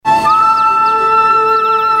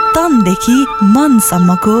तनदेखि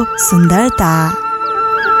मनसम्मको सुन्दरता,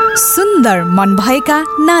 सुन्दर मन भएका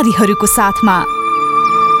नारीहरूको साथमा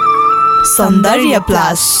सौन्दर्य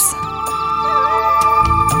प्लस।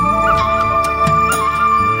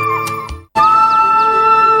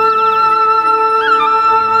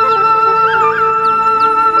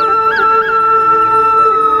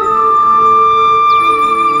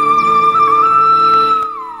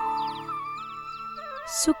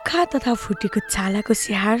 सुक्खा तथा फुटेको छालाको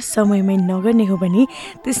स्याहार समयमै नगर्ने हो भने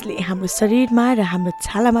त्यसले हाम्रो शरीरमा र हाम्रो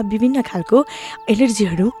छालामा विभिन्न खालको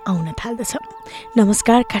एलर्जीहरू आउन थाल्दछ।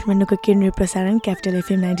 नमस्कार, काठमाडौँको केन्द्रीय प्रसारण क्यापिटल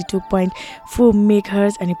एफएम 92.4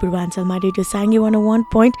 मेगाहर्ज अनि पूर्वाञ्चलमा रेडियो सारङ्गी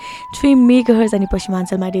 101.3 मेगाहर्ज अनि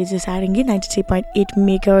पश्चिमाञ्चलमा रेडियो सारङ्गी 93.8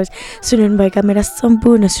 मेगाहर्ज सुनिरहनुभएका मेरा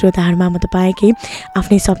सम्पूर्ण श्रोताहरूमा म तपाईँकै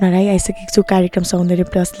आफ्नै सपना राई आइसकेको छु कार्यक्रम सौन्दर्य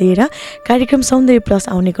प्लस लिएर। कार्यक्रम सौन्दर्य प्लस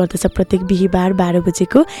आउने गर्दछ प्रत्येक बिहिबार 12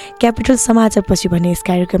 बजेको क्यापिटल समाचार पछि भने यस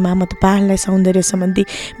कार्यक्रममा म तपाईँहरूलाई सौन्दर्य सम्बन्धी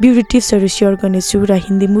ब्युटी टिप्सहरू सेयर गर्नेछु र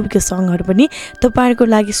हिन्दी मुभीको सङ्गहरू पनि तपाईँहरूको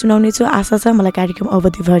लागि सुनाउनेछु। आशा छ मलाई कार्यक्रम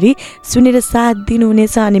अवधिभरि सुनेर साथ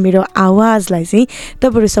दिनुहुनेछ अनि मेरो आवाजलाई चाहिँ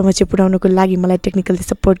तपाईँहरू समक्ष पुर्याउनको लागि मलाई टेक्निकली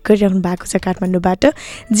सपोर्ट गरिरहनु भएको छ काठमाडौँबाट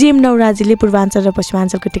जिएम नौराजीले, पूर्वाञ्चल र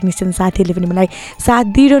पश्चिमाञ्चलको टेक्निसियन साथीहरूले पनि मलाई साथ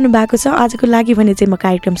दिइरहनु भएको छ। आजको लागि भने चाहिँ म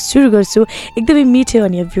कार्यक्रम सुरु गर्छु एकदमै मिठो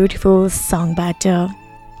अनि ब्युटिफुल सङबाट।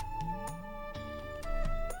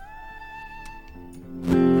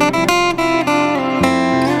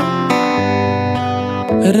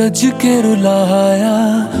 रज के रुलाया,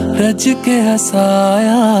 रज के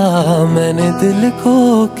हंसाया, मैंने दिल खो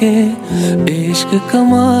के इश्क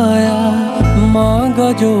कमाया।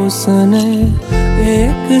 मांगा जो उसने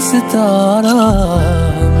एक सितारा,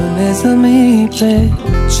 हमने ज़मीं पे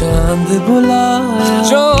चांद बुलाया।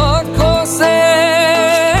 जो आँखों से,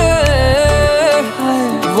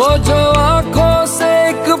 वो जो आँखों से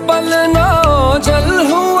एक पल ना ओझल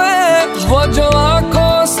हुए, वो जो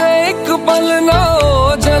आँखों से एक पल ना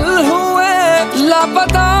ओझल हुए,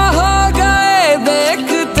 लापता हो गए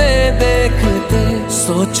देखते देखते।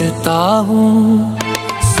 सोचता हूँ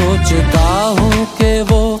कि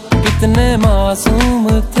वो कितने मासूम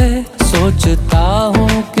थे, सोचता हूँ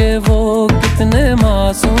कि वो कितने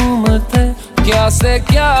मासूम थे। क्या से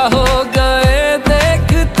क्या हो गए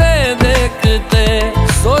देखते देखते।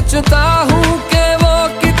 सोचता हूँ कि वो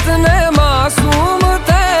कितने मासूम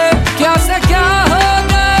थे, क्या से क्या हो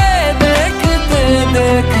गए देखते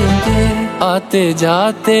देखते। आते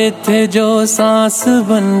जाते थे जो सांस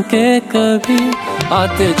बन के कभी,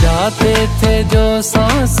 आते जाते थे जो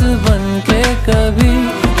सांस बन के कभी,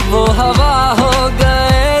 वो हवा हो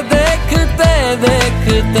गए देखते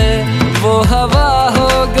देखते, वो हवा हो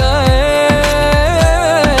गए।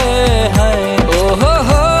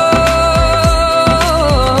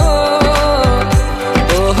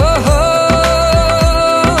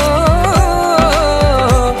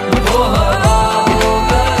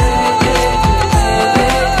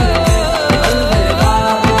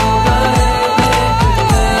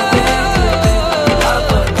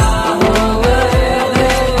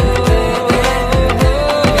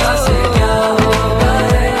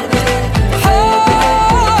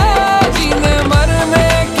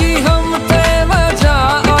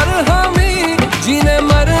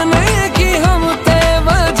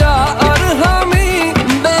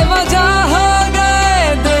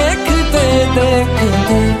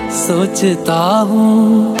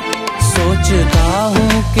 सोचता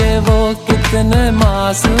हूँ कि वो कितने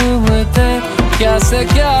मासूम थे, क्या से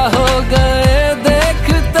क्या हो गए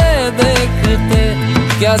देखते देखते,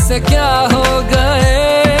 क्या से क्या हो गए।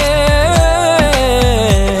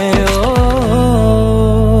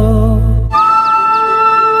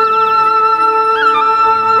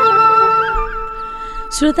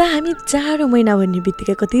 श्रोता, हामी जाडो महिना भन्ने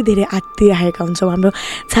बित्तिकै कति धेरै आत्तिरहेका हुन्छौँ। हाम्रो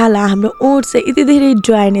छाला, हाम्रो ओठ चाहिँ यति धेरै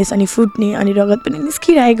ड्राइनेस अनि फुट्ने अनि रगत पनि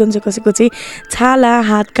निस्किरहेको हुन्छ। कसैको चाहिँ छाला,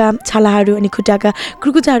 हातका छालाहरू अनि खुट्टाका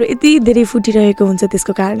कुर्कुचाहरू यति धेरै फुटिरहेको हुन्छ।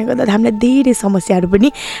 त्यसको कारणले गर्दा हामीलाई धेरै समस्याहरू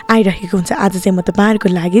पनि आइरहेको हुन्छ। आज चाहिँ म तपाईँहरूको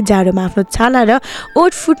लागि जाडोमा आफ्नो छाला र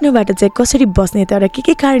ओठ फुट्नुबाट चाहिँ कसरी बस्ने त र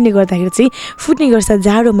के कारणले गर्दाखेरि चाहिँ फुट्ने गर्छ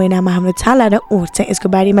जाडो महिनामा हाम्रो छाला र ओठ चाहिँ, यसको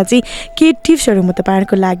बारेमा चाहिँ के टिप्सहरू म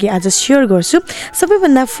तपाईँहरूको लागि आज सेयर गर्छु।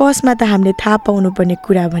 सबैभन्दा फर्स्टमा त हामीले थाहा पाउनुपर्ने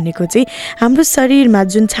कुरा भनेको चाहिँ हाम्रो शरीरमा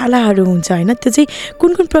जुन छालाहरू हुन्छ होइन, त्यो चाहिँ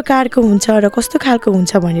कुन कुन प्रकारको हुन्छ र कस्तो खालको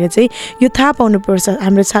हुन्छ भनेर चाहिँ यो थाहा पाउनुपर्छ।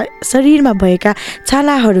 हाम्रो शरीरमा भएका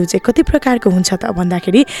छालाहरू चाहिँ कति प्रकारको हुन्छ त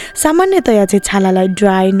भन्दाखेरि सामान्यतया चाहिँ छालालाई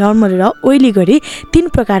ड्राई, नर्मल र ओइली गरी 3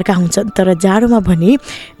 प्रकारका हुन्छन्। तर जाडोमा भने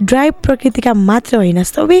ड्राई प्रकृतिका मात्र होइन,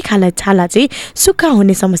 सबै छाला चाहिँ सुक्खा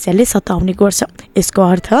हुने समस्याले सताउने गर्छ। यसको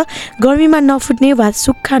अर्थ गर्मीमा नफुट्ने वा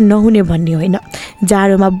सुक्खा नहुने भन्ने होइन।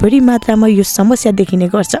 जाडोमा क्षेत्रमा बढी मात्रामा यो समस्या देखिने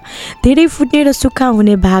गर्छ। धेरै फुट्ने र सुक्खा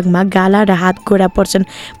हुने भागमा गाला र हात गोडा पर्छन्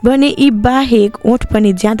भने यी बाहेक ओठ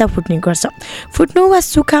पनि ज्यादा फुट्ने गर्छ। फुट्नु वा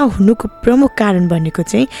सुक्खा हुनुको प्रमुख कारण भनेको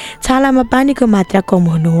चाहिँ छालामा पानीको मात्रा कम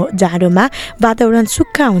हुनु हो। जाडोमा वातावरण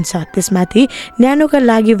सुक्खा हुन्छ, त्यसमाथि न्यानोका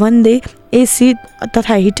लागि भन्दै एसी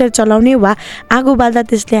तथा हिटर चलाउने वा आगो बाल्दा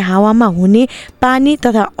त्यसले हावामा हुने पानी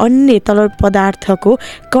तथा अन्य तरल पदार्थको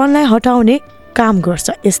कणलाई हटाउने काम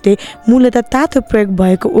गर्छ। यसले मूलतः तातो प्रयोग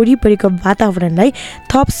भएको वरिपरिको वातावरणलाई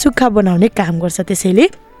थप सुक्खा बनाउने काम गर्छ। त्यसैले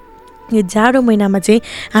यो जाडो महिनामा चाहिँ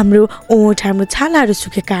हाम्रो ओठ हाम्रो छालाहरू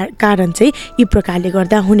सुकेका कारण चाहिँ यी प्रकारले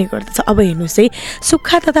गर्दा हुने गर्दछ। अब हेर्नुहोस् है,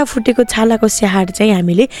 सुक्खा तथा फुटेको छालाको स्याहार चाहिँ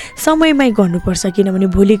हामीले समयमै गर्नुपर्छ,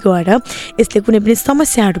 किनभने भोलि गएर यसले कुनै पनि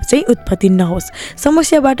समस्याहरू चाहिँ उत्पत्ति नहोस्।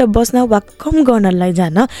 समस्याबाट बस्न वा कम गर्न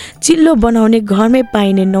लैजान चिल्लो बनाउने घरमै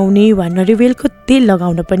पाइने नुहाउने वा नरिवलको तेल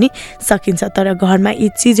लगाउन पनि सकिन्छ। तर घरमा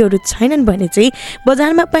यी चिजहरू छैनन् भने चाहिँ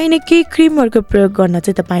बजारमा पाइने केही क्रिमहरूको प्रयोग गर्न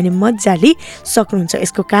चाहिँ तपाईँले मजाले सक्नुहुन्छ।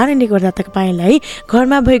 यसको कारणले गर्दा तपाईलाई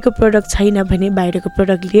घरमा भएको प्रडक्ट छैन भने बाहिरको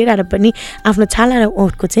प्रडक्ट लिएर आएर पनि आफ्नो छाला र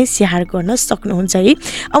ओठको चाहिँ स्याहार गर्न सक्नुहुन्छ है।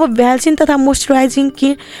 अब भ्याल्सिन तथा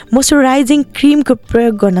मोइस्चराइजिङ क्रिमको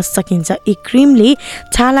प्रयोग गर्न सकिन्छ। यी क्रिमले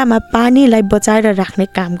छालामा पानीलाई बचाएर राख्ने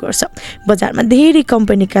काम गर्छ। बजारमा धेरै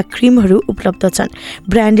कम्पनीका क्रिमहरू उपलब्ध छन्।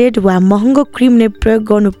 ब्रान्डेड वा महँगो क्रिम नै प्रयोग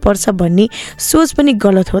गर्नुपर्छ भन्ने सोच पनि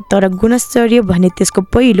गलत हो, तर गुणस्तरीय भने त्यसको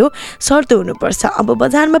पहिलो शर्त हुनुपर्छ। अब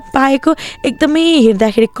बजारमा पाएको एकदमै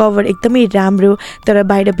हेर्दाखेरि कभर एकदमै राम्रो, तर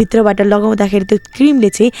बाहिर भित्रबाट लगाउँदाखेरि त्यो क्रिमले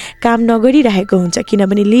चाहिँ काम नगरिरहेको हुन्छ,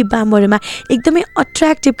 किनभने लिप बामहरूमा एकदमै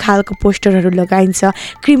अट्र्याक्टिभ खालको पोस्टरहरू लगाइन्छ,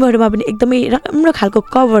 क्रिमहरूमा पनि एकदमै राम्रो खालको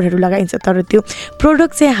कभरहरू लगाइन्छ, तर त्यो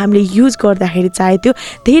प्रोडक्ट चाहिँ हामीले युज गर्दाखेरि चाहे त्यो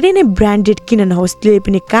धेरै नै ब्रान्डेड किन नहोस् त्यसले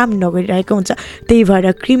पनि काम नगरिरहेको हुन्छ। त्यही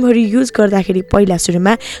भएर क्रिमहरू युज गर्दाखेरि पहिला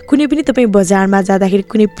सुरुमा कुनै पनि तपाईँ बजारमा जाँदाखेरि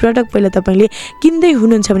कुनै प्रडक्ट पहिला तपाईँले किन्दै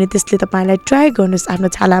हुनुहुन्छ भने त्यसले तपाईँलाई ट्राई गर्नुहोस् आफ्नो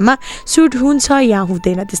छालामा सुट हुन्छ या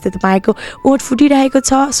हुँदैन। त्यस्तै तपाईँको ओठ फुटिरहेको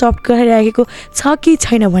छ, सफ्ट गरिरहेको छ कि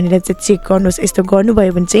छैन भनेर चाहिँ चेक गर्नुहोस्। यस्तो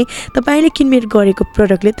गर्नुभयो भने चाहिँ तपाईँले किनमेल गरेको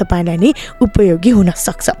प्रडक्टले तपाईँलाई नै उपयोगी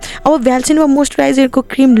हुनसक्छ। अब भ्याल्सिन वा मोइस्चराइजरको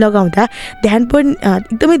क्रिम लगाउँदा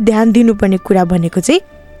एकदमै ध्यान दिनुपर्ने कुरा भनेको चाहिँ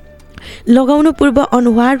लगाउनु पूर्व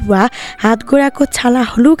अनुहार वा हातगोडाको छाला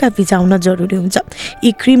हलुका भिजाउन जरुरी हुन्छ।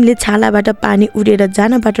 यी क्रिमले छालाबाट पानी उडेर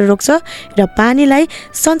जानबाट रोक्छ र पानीलाई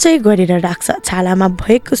सञ्चय गरेर राख्छ। छालामा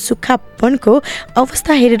भएको सुक्खापनको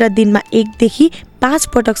अवस्था हेरेर दिनमा 1 देखि 5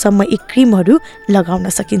 पटकसम्म यी क्रिमहरू लगाउन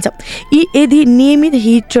सकिन्छ। यदि नियमित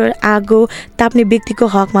हिटर आगो ताप्ने व्यक्तिको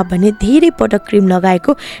हकमा भने धेरै पटक क्रिम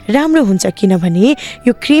लगाएको राम्रो हुन्छ, किनभने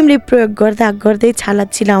यो क्रिमले प्रयोग गर्दा गर्दै छाला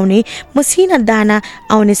चिलाउने मसिना दाना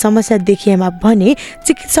आउने समस्या देखिएमा भने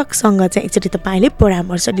चिकित्सकसँग चाहिँ एकचोटि तपाईँले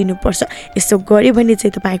परामर्श लिनुपर्छ। यसो गर्यो भने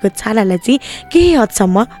चाहिँ तपाईँको छालालाई चाहिँ केही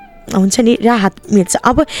हदसम्म हुन्छ नि राहत मिल्छ।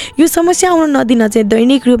 अब यो समस्या आउन नदिन चाहिँ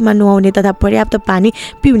दैनिक रूपमा नुहाउने तथा पर्याप्त पानी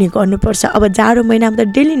पिउने गर्नुपर्छ। अब जाडो महिनामा त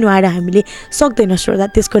डेली नुहाएर हामीले सक्दैन श्रोता,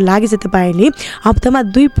 त्यसको लागि चाहिँ तपाईँले हप्तामा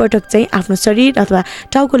 2 पटक चाहिँ आफ्नो शरीर अथवा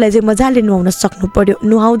टाउकोलाई चाहिँ मजाले नुहाउन सक्नु पर्यो।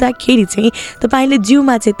 नुहाउँदाखेरि चाहिँ तपाईँले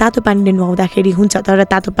जिउमा चाहिँ तातो पानीले नुहाउँदाखेरि हुन्छ, तर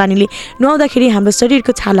तातो पानीले नुहाउँदाखेरि हाम्रो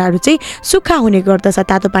शरीरको छालाहरू चाहिँ सुक्खा हुने गर्दछ।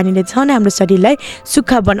 तातो पानीले झन् हाम्रो शरीरलाई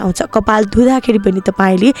सुक्खा बनाउँछ। कपाल धुँदाखेरि पनि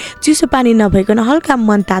तपाईँले चिसो पानी नभइकन हल्का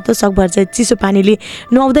मन तातो सकभर चाहिँ चिसो पानीले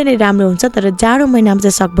नुहाउँदै नै राम्रो हुन्छ, तर जाडो महिनामा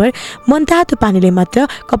चाहिँ सकभर मनतातो पानीले मात्र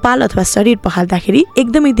कपाल अथवा शरीर पखाल्दाखेरि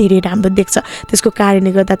एकदमै धेरै राम्रो देख्छ। त्यसको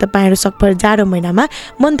कारणले गर्दा तपाईँहरू सकभर जाडो महिनामा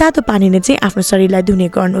मनतातो पानीले चाहिँ आफ्नो शरीरलाई धुने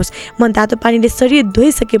गर्नुहोस्। मनतातो पानीले शरीर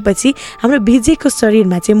धोइसकेपछि हाम्रो भिजेको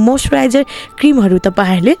शरीरमा चाहिँ मोइस्चराइजर क्रिमहरू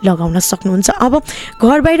तपाईँहरूले लगाउन सक्नुहुन्छ। अब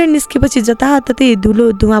घर बाहिर निस्केपछि जताततै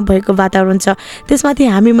धुलो धुवाँ भएको वातावरण छ, त्यसमाथि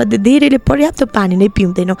हामी मध्ये धेरैले पर्याप्त पानी नै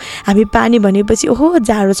पिउँदैनौँ। हामी पानी भनेपछि ओहो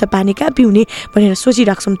जाडो छ पानी कहाँ पिउने भनेर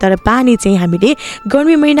सोचिराख्छौँ, तर पानी चाहिँ हामीले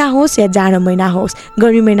गर्मी महिना होस् या जाडो महिना होस्,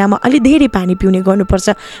 गर्मी महिनामा अलि धेरै पानी पिउने गर्नुपर्छ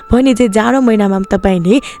भने चाहिँ जाडो महिनामा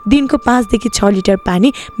तपाईँले दिनको 5 देखि 6 लिटर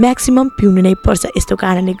पानी म्याक्सिमम पिउनु नै पर्छ। यस्तो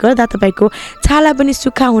कारणले गर्दा तपाईँको छाला पनि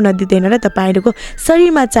सुक्खा हुन दिँदैन र तपाईँको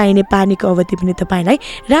शरीरमा चाहिने पानीको अवधि पनि तपाईँलाई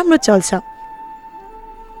राम्रो चल्छ।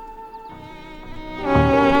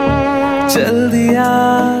 चल दिया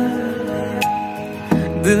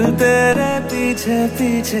दिल तेरे पीछे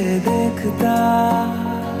पीछे देखता,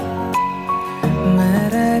 मैं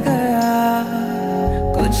रह गया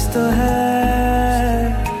कुछ तो है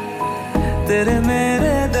तेरे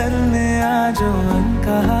मेरे दरमियां जो मन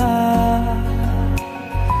कहा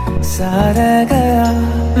सा रह गया।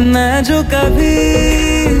 मैं जो कभी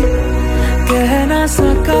कह ना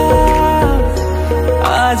सका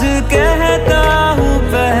आज कहता हूँ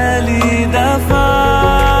पहली दफा,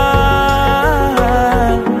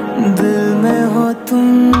 दिल में हो तुम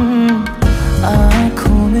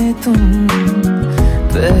आँखों तुम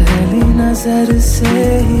पहली नजर से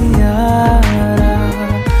ही यारा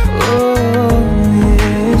ओ ये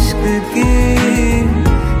इश्क की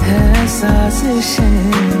है साजिशें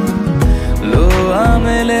लो आ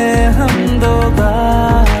मिले हम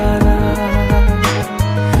दोबारा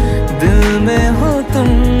दिल में हो तुम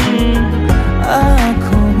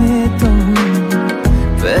आँखों में तुम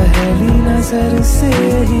पहली नजर से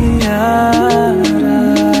ही यारा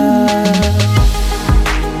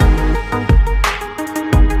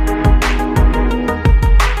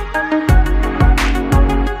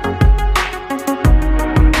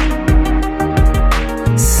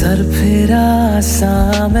सर फिरा सा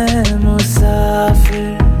मैं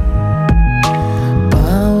मुसाफिर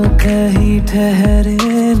पाँव कहीं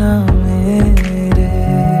ठहरे ना मेरे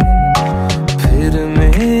फिर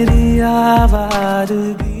मेरी आवाज़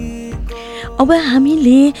अब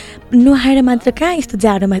हामीले नुहाएर मात्र कहाँ यस्तो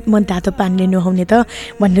जाडोमा मन तातो पानीले नुहाउने त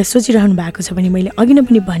भनेर सोचिरहनु भएको छ भने मैले अघि नै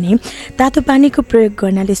पनि भने तातो पानीको प्रयोग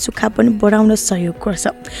गर्नाले सुक्खा पनि बढाउन सहयोग गर्छ।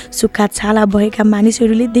 सुक्खा छाला भएका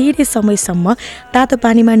मानिसहरूले धेरै समयसम्म तातो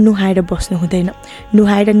पानीमा नुहाएर बस्नु हुँदैन।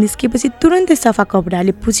 नुहाएर निस्केपछि तुरन्तै सफा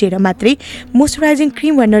कपडाले पुछेर मात्रै मोइस्चराइजिङ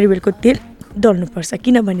क्रिम वा नरिवलको तेल दल्नुपर्छ,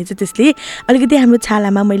 किनभने चाहिँ त्यसले अलिकति हाम्रो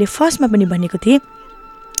छालामा मैले फर्स्टमा पनि भनेको थिएँ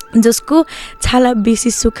जसको छाला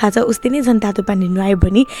बेसी सुक्खा छ उसले नै झन् तातो पानी नुहायो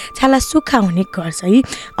भने छाला सुक्खा हुने गर्छ है।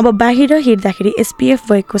 अब बाहिर हिँड्दाखेरि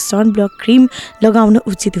एसपिएफ भएको सनब्लक क्रिम लगाउन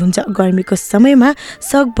उचित हुन्छ। गर्मीको समयमा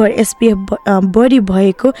सकभर एसपिएफ बढी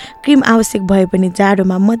भएको क्रिम आवश्यक भए पनि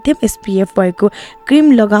जाडोमा मध्यम एसपिएफ भएको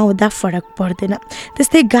क्रिम लगाउँदा फरक पर्दैन।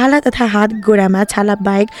 त्यस्तै गाला तथा हात गोडामा छाला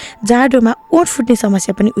बाहेक जाडोमा ओठ फुट्ने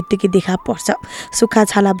समस्या पनि उत्तिकै देखा पर्छ। सुक्खा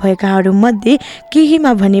छाला भएकाहरूमध्ये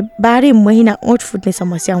केहीमा भने 12 महिना ओठ फुट्ने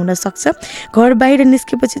समस्या हुन सक्छ। घर बाहिर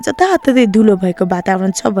निस्केपछि जताततै धुलो भएको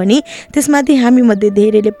वातावरण छ भने त्यसमाथि हामी मध्ये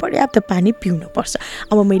धेरैले पर्याप्त पानी पिउनु पर्छ।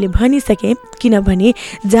 अब मैले भनिसकेँ, किनभने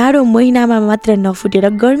जाडो महिनामा मात्र नफुटेर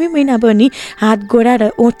गर्मी महिना पनि हात गोडा र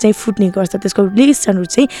ओठ चाहिँ फुट्ने गर्छ। त्यसको रिजनहरू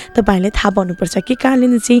चाहिँ तपाईँले थाहा पाउनुपर्छ के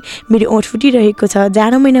कारणले चाहिँ मेरो ओठ फुटिरहेको छ,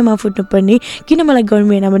 जाडो महिनामा फुट्नुपर्ने किन मलाई गर्मी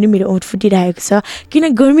महिनामा पनि मेरो ओठ फुटिरहेको छ, किन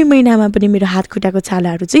गर्मी महिनामा पनि मेरो हात खुट्टाको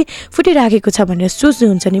छालाहरू चाहिँ फुटिराखेको छ भनेर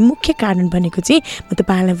सोच्नुहुन्छ नि। मुख्य कारण भनेको चाहिँ म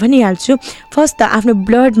तपाईँलाई भनिहाल्छु। फर्स्ट त आफ्नो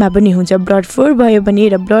ब्लडमा पनि हुन्छ, ब्लड फ्लो भयो भने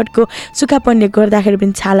र ब्लडको सुक्खापनले गर्दाखेरि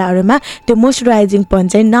पनि छालाहरूमा त्यो मोइस्चराइजिङ पन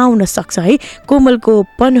चाहिँ नआउन सक्छ है। कोमलको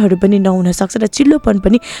पनहरू पनि नहुन सक्छ र चिल्लोपन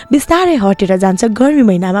पनि बिस्तारै हटेर जान्छ गर्मी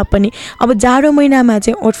महिनामा पनि। अब जाडो महिनामा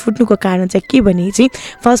चाहिँ ओठ फुट्नुको कारण चाहिँ के भने चाहिँ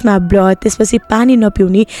फर्स्टमा ब्लड, त्यसपछि पानी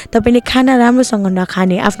नपिउने, तपाईँले खाना राम्रोसँग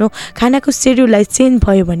नखाने, आफ्नो खानाको सेड्युललाई चेन्ज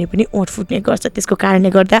भयो भने पनि ओठ फुट्ने गर्छ। त्यसको कारणले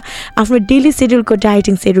गर्दा आफ्नो डेली सेड्युलको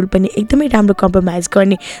डाइटिङ सेड्युल पनि एकदमै राम्रो कम्प्रोमाइज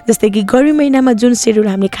गर्ने। जस्तै कि गर्मी महिनामा जुन सेड्युल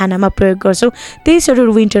हामीले खानामा प्रयोग गर्छौँ त्यही सेड्युल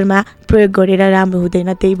विन्टरमा प्रयोग गरेर राम्रो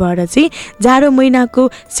हुँदैन। त्यही भएर चाहिँ जाडो महिनाको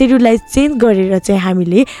सेड्युललाई चेन्ज गरेर चाहिँ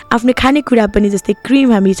हामीले आफ्नो खानेकुरा पनि जस्तै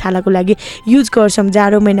क्रिम हामी छालाको लागि युज गर्छौँ,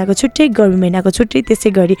 जाडो महिनाको छुट्टै गर्मी महिनाको छुट्टै, त्यसै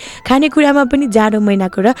गरी खानेकुरामा पनि जाडो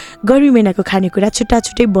महिनाको र गर्मी महिनाको खानेकुरा छुट्टा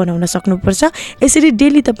छुट्टै बनाउन सक्नुपर्छ। यसरी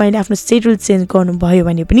डेली तपाईँले आफ्नो सेड्युल चेन्ज गर्नुभयो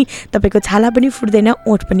भने पनि तपाईँको छाला पनि फुट्दैन,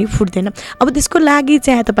 ओठ पनि फुट्दैन। अब त्यसको लागि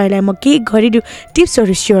चाहिँ तपाईँलाई म केही घरेलु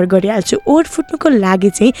टिप्सहरू सेयर गरिहाल्छु। ओठ फुट्नुको लागि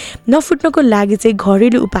चाहिँ नफुट्नुको लागि चाहिँ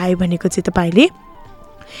घरेलु उपाय भनेको चाहिँ तपाईँले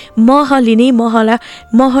मह लिने, मह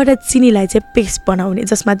र चिनीलाई चाहिँ पेस्ट बनाउने,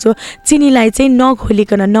 जसमा जो चिनीलाई चाहिँ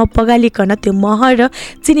नघोलिकन नपगालिकन त्यो मह र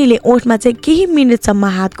चिनीले ओठमा चाहिँ केही मिनटसम्म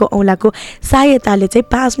हातको औँलाको सहायताले चाहिँ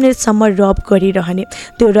 5 मिनटसम्म रब गरिरहने।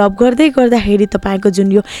 त्यो रब गर्दै गर्दाखेरि तपाईँको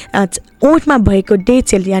जुन यो ओठमा भएको डेड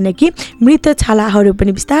सेल यानि कि मृत छालाहरू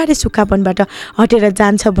पनि बिस्तारै सुक्खापनबाट हटेर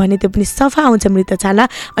जान्छ भने त्यो पनि सफा हुन्छ मृत छाला।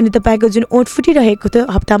 अनि तपाईँको जुन ओठ फुटिरहेको थियो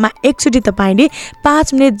हप्तामा एकचोटि तपाईँले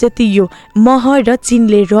 5 मिनट जति यो मह र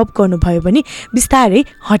चिनीले रब गर्नुभयो भने बिस्तारै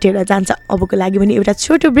हटेर जान्छ। अबको लागि पनि एउटा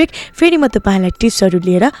छोटो ब्रेक, फेरि म तपाईँलाई टिप्सहरू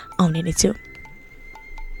लिएर आउने नै छु।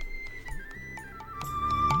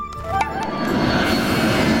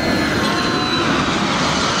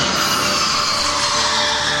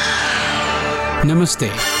 Namaste.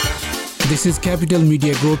 This is Capital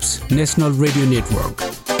Media Group's National Radio Network.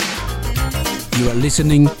 You are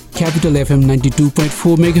listening Capital FM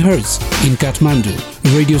 92.4 MHz in Kathmandu,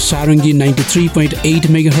 Radio Sarangi 93.8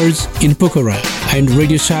 MHz in Pokhara, and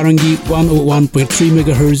Radio Sarangi 101.3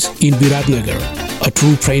 MHz in Biratnagar, a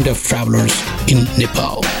true friend of travelers in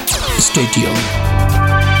Nepal. Stay tuned.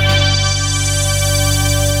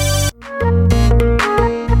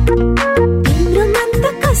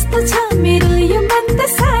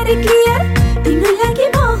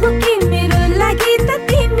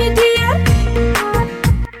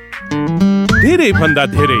 धेरै भन्दा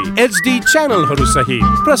धेरै HD च्यानलहरू सहित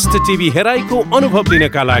प्रष्ट TV हेराइको अनुभव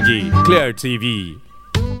लिनका लागि clear TV.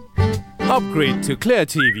 Upgrade to Clear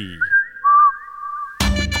TV.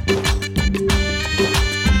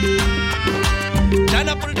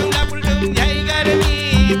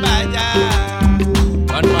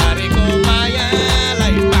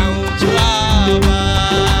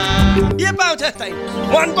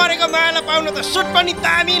 मन परेको मायालाई पाउन त सुट पनि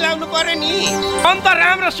दामी लाउनु पर्यो नि। अन्त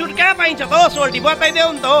राम्रो सुट कहाँ पाइन्छ त सोल्टी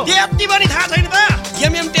बताइदेऊ नि त। यति पनि थाहा छैन त?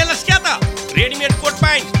 एमएम टेलर्स क्या त रेडिमेड कोट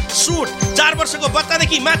प्यान्ट सुट 4 वर्षको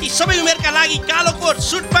बच्चादेखि माथि सबै उमेरका लागि कालो कोट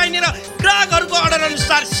सुट पाइने र ग्राहकहरूको अर्डर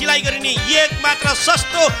अनुसार सिलाइ गरिने एक मात्र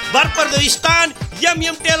सस्तो भरपर्दो स्थान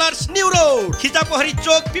MM tailors new road Khichapokhari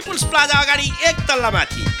चोक पिपुल्स प्लाजा अगाडि एक तल्ला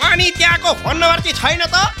माथि। अनि त्यहाँको फोन नम्बर चाहिँ छैन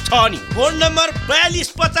त? छ नि। Phone number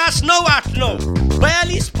 4250 989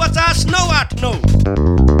 4250 989।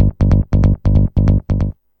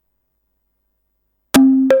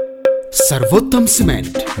 सर्वोत्तम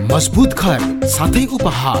सिमेन्ट मजबुत घर साथै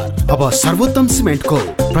उपहार। अब सर्वोत्तम सिमेन्टको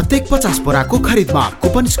प्रत्येक 50 बोराको खरिदमा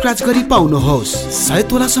कुपन स्क्रैच गरी पाउनुहोस् 100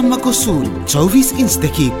 तोलासम्मको सुन, 24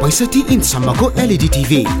 इन्चदेखि 65 इन्चसम्मको LED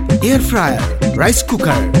TV, air fryer, rice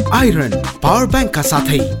cooker, iron, power ब्याङ्कका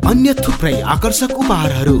साथै अन्य थुप्रै आकर्षक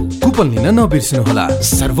उपहारहरू। कुपन लिन नबिर्सिनुहोला।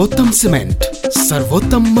 सर्वोत्तम सिमेन्ट,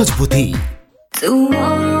 सर्वोत्तम मजबुती।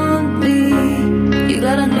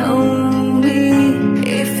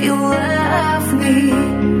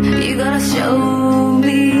 You gotta show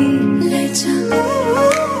me later,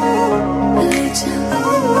 later,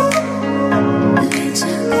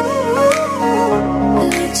 later,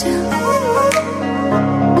 later,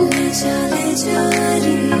 later.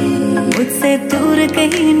 मुझसे दूर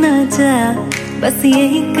कहीं ना जा, बस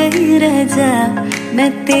यही कहीं रह जा। मैं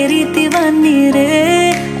तेरी दीवानी रे,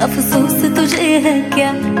 अफसोस तुझे है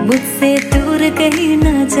क्या। मुझसे दूर कहीं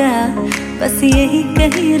ना जा, बस यही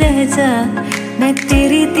कहीं रह जा। मैं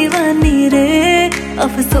तेरी दीवानी रे,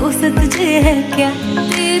 अफसोस तुझे है क्या।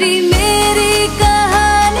 तेरी मेरी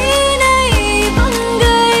कहानी नहीं बन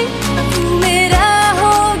गई, तू मेरा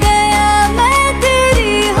हो गया मैं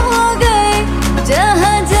तेरी हो गई।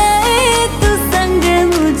 जहाँ जाए तू संग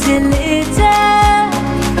मुझे ले जा,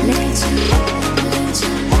 ले जा, ले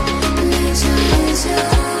जा, ले जा, ले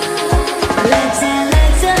जा, ले जा, ले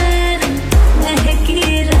जा। महकी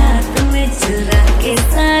रात में चुरा के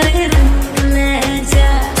सारे रंग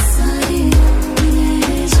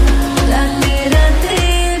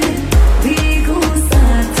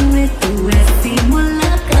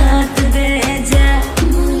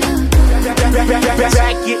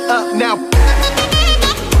back it up now.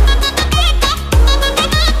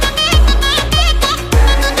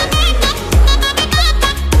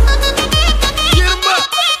 Get 'em up.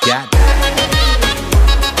 Got it.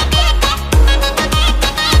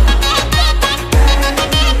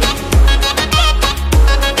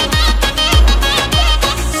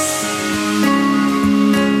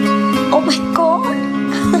 Oh my God.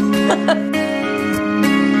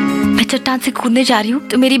 मैं चट्टान से कूदने जा रही हूँ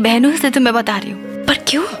तो मेरी बहनों से तुम्हें बता रही हूँ। पर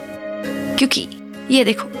क्यों? क्योंकि ये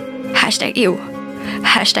देखो #you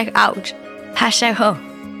 #ouch #her।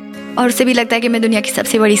 और उसे भी लगता है कि मैं दुनिया की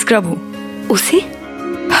सबसे बड़ी स्क्रब हूँ। उसे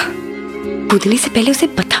कूदने से पहले उसे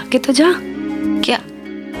बता के तो जा। क्या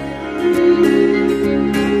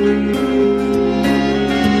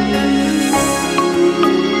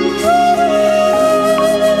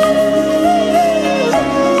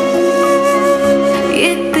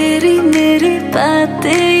ये तेरी मेरी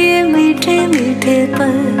बातें, ये मीठे मीठे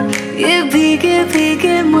पल, ये भीगे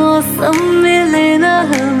भीगे मौसम में लेना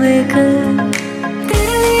हमें कर।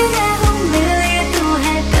 तेरी मैं हूँ, मेरे लिए तू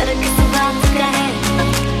है, कर किस बात का है।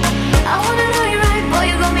 I wanna know you right, boy,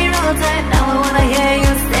 you got me all time. Now I wanna hear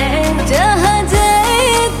you say, जहाँ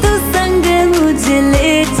जाए तू संग मुझे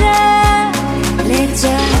ले जा, ले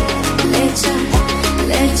जा, ले जा,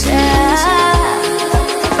 ले जा,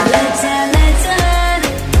 ले जा, ले जा।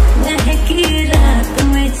 महकी रात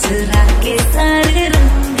में चुरा के सारे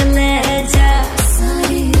रंग ले जा,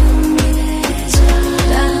 सारे रंग ले जा।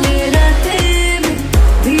 रातें रातें में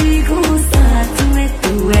भीगूं साथ में,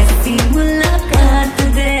 तू ऐसी मुलाकात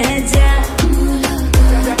दे जा।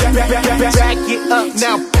 Back it up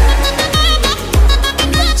now.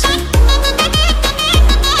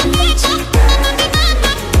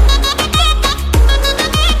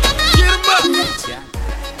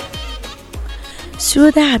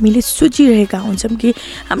 श्रोता हामीले सोचिरहेका हुन्छौँ कि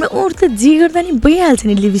हाम्रो ओठ त जे गर्दा नि भइहाल्छ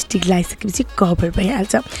नि, लिपस्टिक लगाइसकेपछि कभर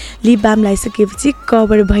भइहाल्छ, लिप बाम लगाइसकेपछि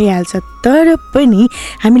कभर भइहाल्छ। तर पनि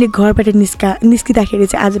हामीले घरबाट निस्किँदाखेरि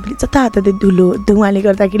चाहिँ आजभोलि जताततै धुवाले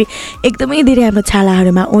गर्दाखेरि एकदमै धेरै हाम्रो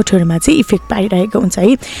छालाहरूमा ओठहरूमा चाहिँ इफेक्ट पाइरहेको हुन्छ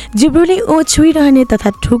है। जिब्रोले ओठ छोइरहने तथा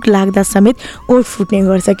ठुक लाग्दा समेत ओठ फुट्ने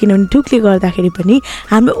गर्छ, किनभने ठुकले गर्दाखेरि पनि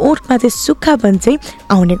हाम्रो ओठमा चाहिँ सुक्खापन चाहिँ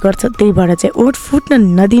आउने गर्छ। त्यही भएर चाहिँ ओठ फुट्न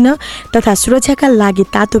नदिन तथा सुरक्षाका लागि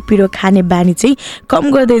तातो पिरो खाने बानी चाहिँ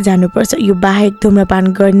कम गर्दै जानुपर्छ। यो बाहेक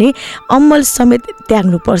धुम्रपान गर्ने अमल समेत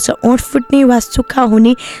त्याग्नुपर्छ। ओठ फुट्ने वा सुक्खा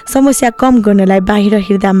हुने समस्या कम गर्नलाई बाहिर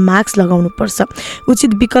हिँड्दा मास्क लगाउनुपर्छ।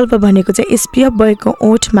 उचित विकल्प भनेको चाहिँ एसपिएफ भएको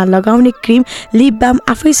ओठमा लगाउने क्रिम, लिप बाम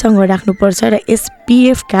आफैसँग राख्नुपर्छ र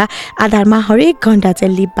एसपिएफका आधारमा हरेक घन्टा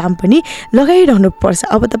चाहिँ लिप बाम पनि लगाइरहनुपर्छ।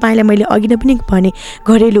 अब तपाईँलाई मैले अघि नै पनि भने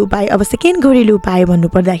घरेलु उपाय, अब सेकेन्ड घरेलु उपाय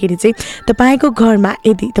भन्नुपर्दाखेरि चाहिँ तपाईँको घरमा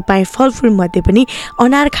यदि तपाईँ फलफुलमध्ये पनि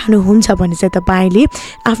अनार खानुहुन्छ भने चाहिँ तपाईँले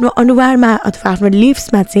आफ्नो अनुहारमा अथवा आफ्नो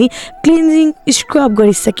लिप्समा चाहिँ क्लिन्जिङ स्क्रब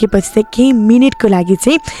गरिसकेपछि चाहिँ केही मिनटको लागि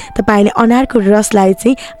चाहिँ तपाईँले अनारको रसलाई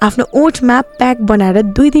चाहिँ आफ्नो ओठमा प्याक बनाएर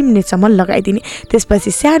 2-3 मिनटसम्म लगाइदिने।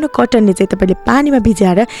 त्यसपछि सानो कटनले चाहिँ तपाईँले पानीमा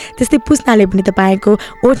भिजाएर त्यस्तै पुस्नाले पनि तपाईँको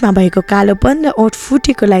ओठमा भएको कालोपन र ओठ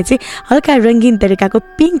फुटेकोलाई चाहिँ हल्का रङ्गीन तरिकाको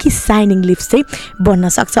पिङ्की साइनिङ लिप्स चाहिँ बन्न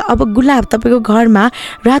सक्छ। अब गुलाब, तपाईँको घरमा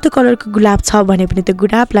रातो कलरको गुलाब छ भने पनि त्यो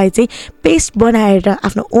गुलाबलाई चाहिँ पेस्ट बनाएर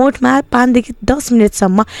आफ्नो ओठमा 5 देखि 10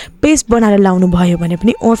 मिनटसम्म पेस्ट बनाएर लाउनु भयो भने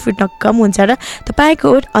पनि ओठ फुट्न कम हुन्छ र तपाईँको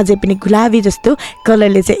ओठ अझै पनि गुलाबी जस्तो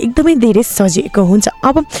कलरले चाहिँ एकदमै धेरै सजिएको हुन्छ।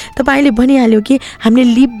 अब तपाईँले भनिहाल्यो कि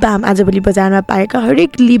हामीले लिप बाम आजभोलि बजारमा पाएका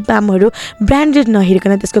हरेक लिप बामहरू ब्रान्डेड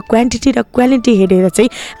नहेरिकन त्यसको क्वान्टिटी र क्वालिटी हेरेर चाहिँ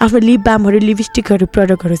आफ्नो लिप बामहरू, लिपस्टिकहरू,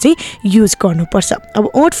 प्रडक्टहरू चाहिँ युज गर्नुपर्छ। अब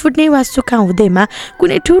ओठ फुट्ने वा सुक्खा हुँदैमा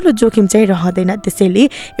कुनै ठुलो जोखिम चाहिँ रहँदैन, त्यसैले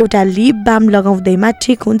एउटा लिप बाम लगाउँदैमा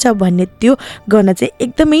ठिक हुन्छ भन्ने त्यो गर्न चाहिँ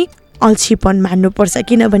एकदमै अल्छीपन मान्नुपर्छ।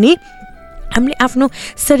 किनभने हामीले आफ्नो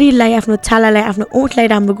शरीरलाई, आफ्नो छालालाई, आफ्नो ओठलाई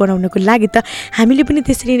राम्रो गराउनको लागि त हामीले पनि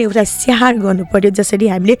त्यसरी नै एउटा स्याहार गर्नु पर्यो। जसरी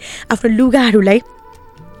हामीले आफ्नो लुगाहरूलाई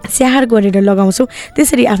स्याहार गरेर लगाउँछौँ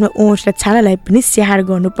त्यसरी आफ्नो ओठ र छालालाई पनि स्याहार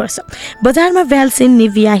गर्नुपर्छ। बजारमा भ्याल्सिन,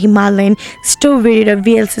 निभिया, हिमालयन, स्ट्रबेरी र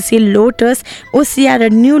भिएलसिसी, लोटस, ओसिया र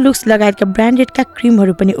न्यू लुक्स लगायतका ब्रान्डेडका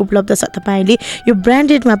क्रिमहरू पनि उपलब्ध छ। तपाईँले यो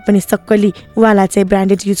ब्रान्डेडमा पनि सक्कलीवाला चाहिँ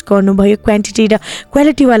ब्रान्डेड युज गर्नुभयो, क्वान्टिटी र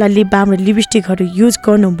क्वालिटीवाला लिप बाम र लिपस्टिकहरू युज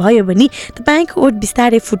गर्नुभयो भने तपाईँको ओठ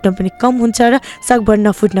बिस्तारै फुट्न पनि कम हुन्छ र सकभर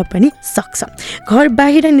नफुट्न पनि सक्छ। घर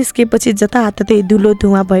बाहिर निस्केपछि जताततै धुलो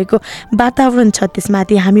धुवा भएको वातावरण छ,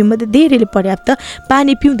 त्यसमाथि हामीमध्ये धेरैले पर्याप्त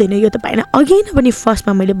पानी पिउँदैन। यो तपाईँलाई अघि नै पनि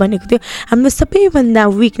फर्स्टमा मैले भनेको थियो, हाम्रो सबैभन्दा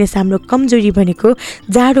विकनेस, हाम्रो कमजोरी भनेको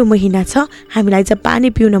जाडो महिना छ, हामीलाई चाहिँ पानी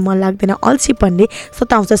पिउन मन लाग्दैन, अल्छीपनले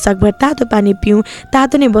सताउँछ। सकभर तातो पानी पिउँ,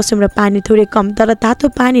 तातो नै बसौँ र पानी थोरै कम। तर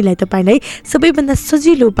तातो पानीलाई तपाईँलाई सबैभन्दा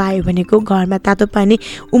सजिलो उपाय भनेको घरमा तातो पानी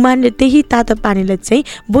उमाल्ने, त्यही तातो पानीलाई चाहिँ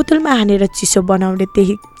बोतलमा हानेर चिसो बनाउने,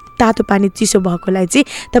 त्यही तातो पानी चिसो भएकोलाई चाहिँ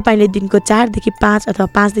तपाईँले दिनको 4 देखि 5 अथवा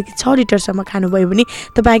 5 देखि 6 लिटरसम्म खानुभयो भने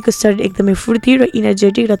तपाईँको शरीर एकदमै फुर्ती र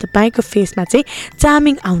इनर्जेटिक र तपाईँको फेसमा चाहिँ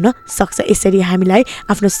चार्मिङ आउन सक्छ। यसरी हामीलाई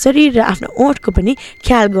आफ्नो शरीर र आफ्नो ओठको पनि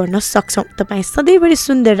ख्याल गर्न सक्छौँ। तपाईँ सधैँभरि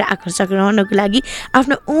सुन्दर र आकर्षक रहनको लागि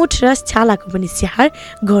आफ्नो ओठ र छालाको पनि स्याहार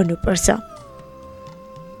गर्नुपर्छ।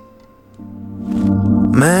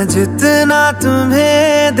 मैं जितना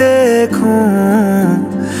तुम्हें देखूं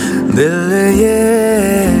दिल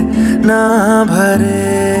ये ना भरे,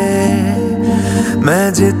 मैं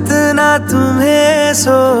जितना तुम्हें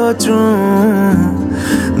सोचूं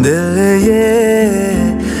दिल ये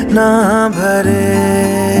ना भरे।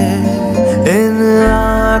 इन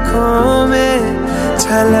आँखों में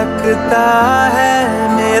छलकता है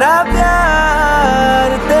मेरा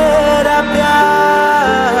प्यार, तेरा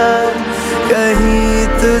प्यार, कहीं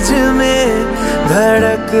तुझ में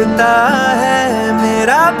धड़कता है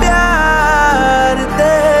मेरा प्यार,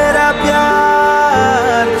 तेरा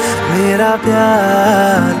प्यार, मेरा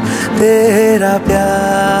प्यार, तेरा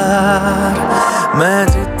प्यार। मैं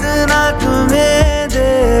जितना तुम्हें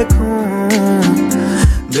देखूं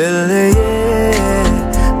दिल ये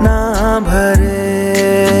ना भरे,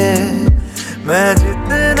 मैं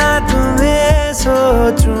जितना तुम्हें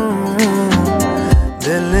सोचूं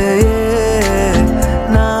दिल ये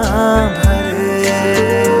ना भरे।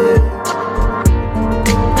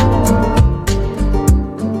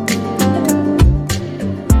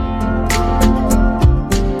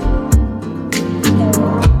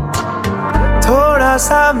 थोड़ा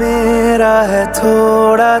सा मेरा है,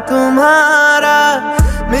 थोड़ा तुम्हारा,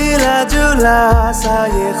 मिला जुला सा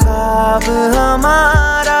ये ख्वाब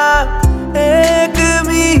हमारा। एक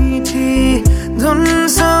मीठी धुन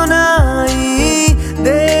सुनाई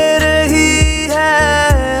दे रही है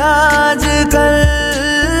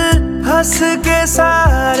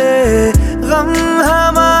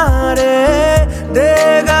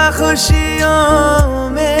खुशियों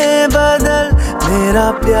में बदल मेरा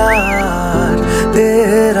प्यार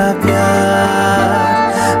तेरा प्यार,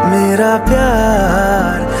 मेरा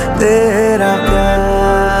प्यार तेरा प्यार।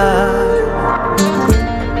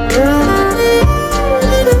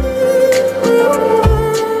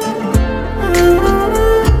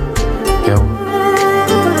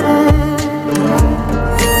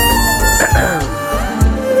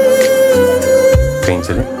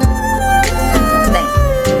 चले? नहीं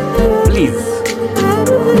प्लीज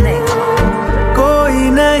नहीं। कोई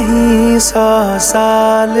नहीं 100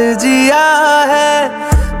 साल जिया है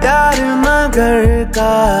प्यार मगर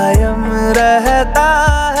कायम रहता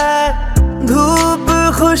है। धूप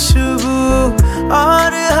खुशबू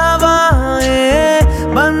और हवाएं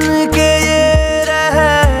बन के ये रह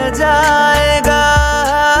जाएगा।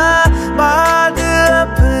 बाद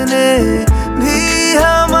अपने भी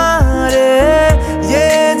हमारे ये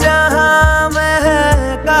जहां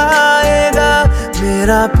महकाएगा।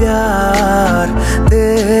 मेरा प्यार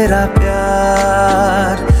तेरा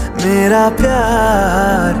प्यार, मेरा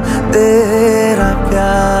प्यार तेरा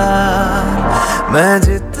प्यार। मैं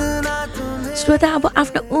जितना श्रोता अब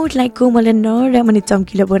आफ्नो ओठलाई कोमल र नरम अनि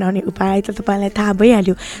चम्किलो बनाउने उपाय त तपाईँलाई थाहा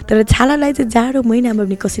भइहाल्यो। तर छालालाई चाहिँ जाडो महिनामा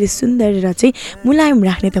पनि कसरी सुन्दर र चाहिँ मुलायम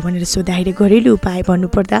राख्ने त भनेर सोद्धाखेरि घरेलु उपाय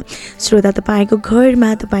भन्नुपर्दा श्रोता तपाईँको घरमा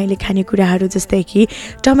तपाईँले खानेकुराहरू जस्तै कि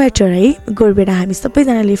टमाटर है, गोलबेडा हामी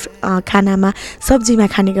सबैजनाले खानामा सब्जीमा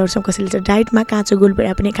खाने गर्छौँ। कसैले चाहिँ डाइटमा काँचो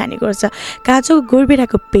गोलबेडा पनि खाने गर्छ। काँचो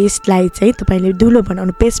गोलबेडाको पेस्टलाई चाहिँ तपाईँले धुलो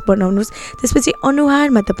बनाउनु, पेस्ट बनाउनुहोस्। त्यसपछि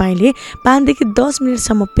अनुहारमा तपाईँले 5 देखि 10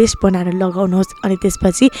 मिनटसम्म पेस्ट बनाएर लगाउनुहोस्। अनि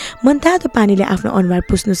त्यसपछि मनतातो पानीले आफ्नो अनुहार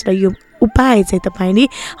पुस्नुहोस्। र यो उपाय चाहिँ तपाईँले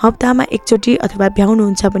हप्तामा एकचोटि अथवा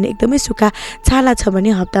भ्याउनुहुन्छ भने एकदमै सुक्खा छाला छ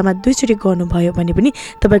भने हप्तामा 2 चोटि गर्नुभयो भने पनि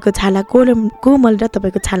तपाईँको छाला कोमल र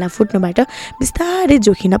तपाईँको छाला फुट्नबाट बिस्तारै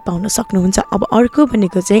जोखिन पाउन सक्नुहुन्छ। अब अर्को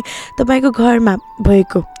भनेको चाहिँ तपाईँको घरमा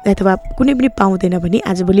भएको अथवा कुनै पनि पाउँदैन भने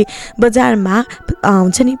आजभोलि बजारमा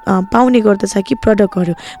हुन्छ नि पाउने गर्दछ कि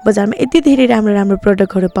प्रडक्टहरू बजारमा यति धेरै राम्रो राम्रो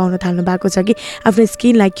प्रडक्टहरू पाउन थाल्नु भएको छ कि आफ्नो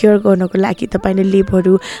स्किनलाई केयर गर्नको लागि तपाईँले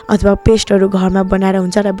लेपहरू अथवा पेस्टहरू घरमा बनाएर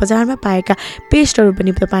हुन्छ र बजारमा पाएका पेस्टहरू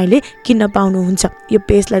पनि तपाईँले किन्न पाउनुहुन्छ। यो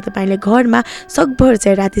पेस्टलाई तपाईँले घरमा सकभर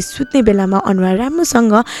चाहिँ राति सुत्ने बेलामा अनुहार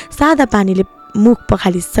राम्रोसँग सादा पानीले मुख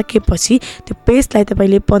पखालिसकेपछि त्यो पेस्टलाई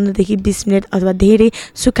तपाईँले 15 देखि 20 मिनट अथवा धेरै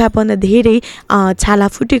सुक्खापन धेरै छाला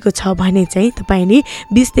फुटेको छ भने चाहिँ तपाईँले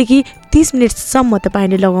 20 देखि 30 मिनटसम्म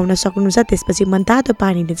तपाईँले लगाउन सक्नुहुन्छ। त्यसपछि मनतातो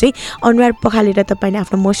पानीले चाहिँ अनुहार पखालेर तपाईँले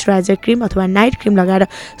आफ्नो मोइस्चराइजर क्रिम अथवा नाइट क्रिम लगाएर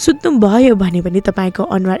सुत्नु भयो भने पनि तपाईँको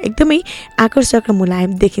अनुहार एकदमै आकर्षक र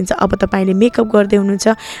मुलायम देखिन्छ। अब तपाईँले मेकअप गर्दै हुनुहुन्छ,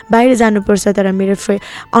 बाहिर जानुपर्छ तर मेरो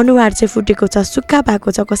अनुहार चाहिँ फुटेको छ, सुक्खा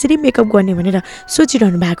भएको छ, कसरी मेकअप गर्ने भनेर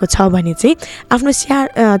सोचिरहनु भएको छ भने चाहिँ आफ्नो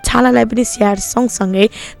छालालाई पनि स्याहार सँगसँगै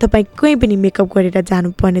तपाईँ कहीँ पनि मेकअप गरेर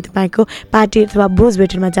जानुपर्ने तपाईँको पार्टी अथवा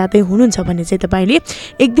भोजभेटमा जाँदै हुनुहुन्छ भने चाहिँ तपाईँले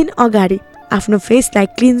एक दिन अगाडि आफ्नो फेसलाई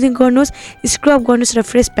क्लिन्जिङ गर्नुहोस्, स्क्रब गर्नुहोस् र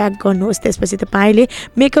फ्रेस प्याक गर्नुहोस्। त्यसपछि तपाईँले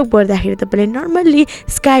मेकअप गर्दाखेरि तपाईँले नर्मल्ली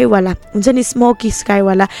स्काईवाला हुन्छ नि स्मोकी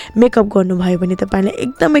स्काईवाला मेकअप गर्नुभयो भने तपाईँलाई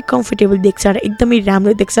एकदमै कम्फर्टेबल देख्छ र एकदमै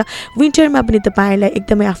राम्रो देख्छ। विन्टरमा पनि तपाईँलाई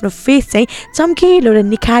एकदमै आफ्नो फेस चाहिँ चम्किलो र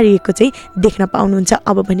निखारिएको चाहिँ देख्न पाउनुहुन्छ।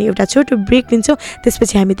 अब भने एउटा छोटो ब्रेक लिन्छौँ,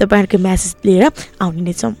 त्यसपछि हामी तपाईँहरूको म्यासेज लिएर आउने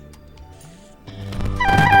नै छौँ।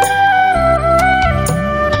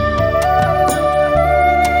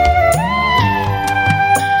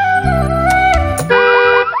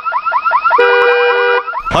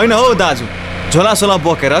 होइन हौ दाजु, झोलासोला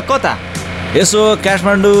बोकेर कता? यसो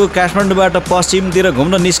काठमाडौँबाट पश्चिमतिर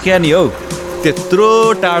घुम्न निस्किया नि हौ। त्यत्रो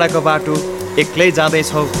टाढाको बाटो एक्लै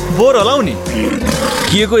जाँदैछौ, बोर होला नि।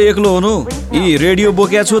 के को एक्लो हुनु, यी रेडियो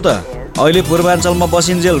बोक्या छु त। अहिले पूर्वाञ्चलमा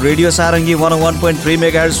बसिन्जेल रेडियो सारङ्गी 101.3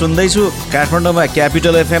 मेगाहर्ज सुन्दैछु। काठमाडौँमा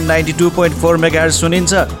क्यापिटल एफएम 92.4 मेगाहर्ज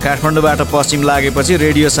सुनिन्छ। काठमाडौँबाट पश्चिम लागेपछि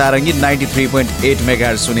रेडियो सारङ्गी 93.8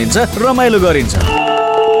 मेगाहर्ज सुनिन्छ, रमाइलो गरिन्छ।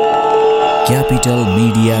 Capital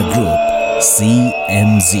media group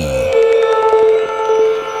CMG।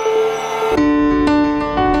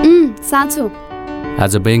 साँचो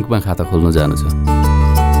आज ब्याङ्कमा खाता खोल्नु जानु छ,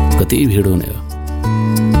 कति भिड हुने हो,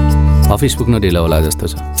 अफिस पुग्न ढिलो होला जस्तो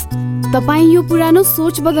छ। तपाईँ यो पुरानो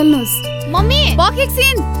सोच बदल्नुहोस्। मम्मी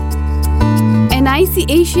एकछिन, NIC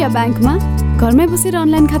एसिया ब्याङ्कमा घरमै बसेर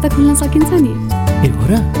अनलाइन खाता खोल्न सकिन्छ नि। ए हो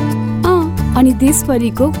र? अनि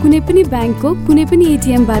देशभरिको कुनै पनि ब्याङ्कको कुनै पनि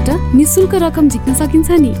ATM-बाट निशुल्क रकम झिक्न सकिन्छ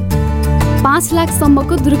नि। 5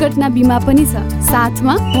 लाखसम्मको दुर्घटना बिमा पनि छ,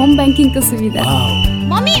 साथमा होम ब्याङ्किङको सुविधा।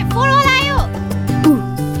 मम्मी 4 वाला आयो।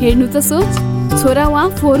 हेर्नु त सोच, छोरा वहाँ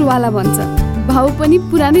 4 वाला भन्छ, भाउ पनि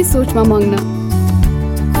पुरानै सोचमा मग्न।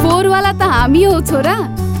 4 वाला त हामी हो छोरा,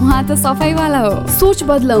 उहाँ त सफाइवाला हो। सोच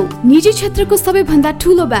बदलौ, निजी क्षेत्रको सबैभन्दा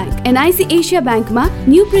ठुलो ब्याङ्क एनआइसी एसिया ब्याङ्कमा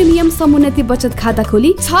न्यू प्रिमियम समुन्नति बचत खाता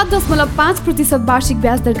खोली 6.5% वार्षिक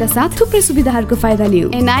ब्याज दरका साथ थुप्रै सुविधाहरूको फाइदा लिऊ।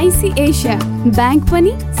 एनआइसी एसिया, ब्याङ्क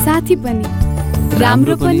पनि साथी पनि,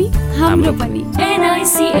 राम्रो पनि हाम्रो पनि।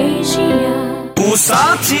 एनआइसी एसिया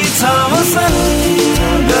साथी छ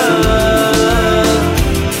मसँग,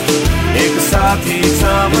 एक साथी छ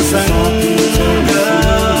मसँग,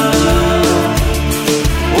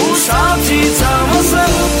 साथी छ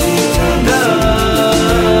मसँग,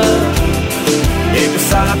 एक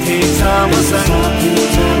साथी छ मसँग।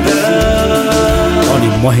 अनि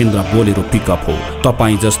महेन्द्र बोलेरो पिकअप हो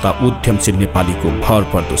तपाईँ जस्ता उद्यमशील नेपालीको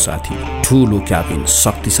भरपर्दो साथी। ठुलो क्याबिन,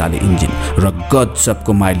 शक्तिशाली इन्जिन र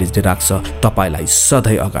गजबको माइलेजले राख्छ तपाईँलाई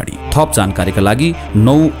सधैँ अगाडि। थप जानकारीका लागि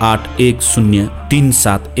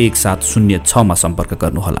 9810371706 मा सम्पर्क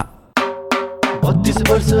गर्नुहोला। 32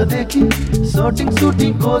 वर्षदेखि सर्टिङ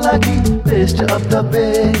सुटिङको लागि best of the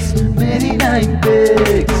best Merina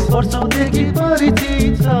Impex. वर्षौंदेखि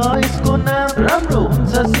परिचित छ यसको नाम, राम्रो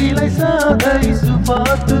हुन्छ सिलाइ सधैँ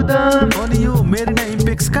सुपथ दाम। अनि यो मेरिना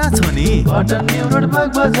इम्पेक्स कहाँ छ नि? कटन न्यू रोड बाग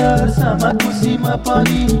बजार सामा खुसीमा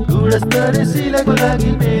पनि गुणस्तरीय सिलाइको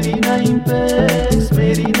लागि Merina Impex.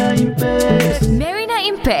 Merina Impex, Merina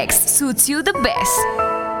Impex suits you the best।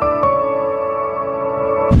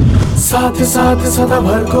 साथ साथ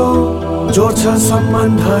सदाभरको जोड्छ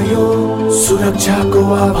सम्बन्ध यो सुरक्षाको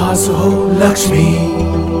आभास हो लक्ष्मी।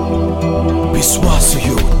 विश्वास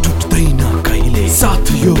यो टुट्दैन कहिले, साथ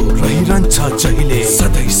यो रहिरहन्छ जहिले,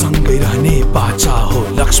 सधैँ सँगै रहने बाचा हो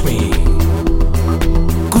लक्ष्मी।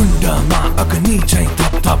 कुण्डमा अग्नि झैं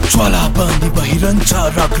थप थप ज्वाला पनि बहिरहन्छ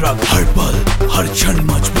रग रग, हर पल हर क्षण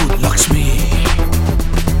मजबुत लक्ष्मी।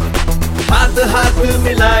 हात हात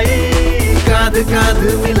मिलाई, काँध काँध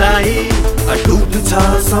मिलाई, अटुट छ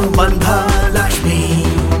सम्बन्ध लक्ष्मी।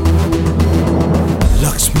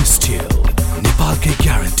 लक्ष्मी स्टिल, नेपालकै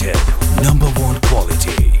ग्यारेन्टेड नम्बर 1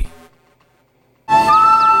 क्वालिटी।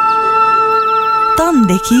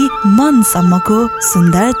 तनदेखि मनसम्मको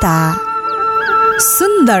सुन्दरता,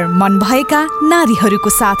 सुन्दर मन भएका नारीहरूको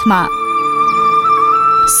साथमा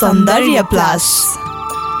सौन्दर्य प्लस।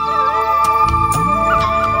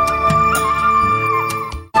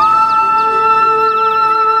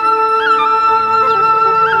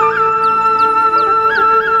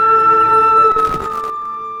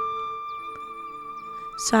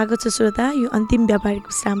 स्वागत छ श्रोता, यो अन्तिम व्यापारिक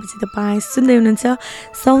विश्रामपछि तपाईँ सुन्दै हुनुहुन्छ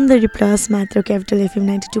सौन्दर्य प्लस मात्र क्यापिटल एफएम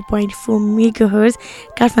 92.4 मेगाहर्ज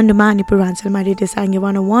काठमाडौँमा अनि पूर्वाञ्चलमा रेडियो सारङ्गी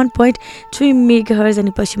 101.3 मेगाहर्ज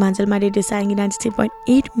अनि पश्चिमाञ्चलमा रेडियो सारङ्गी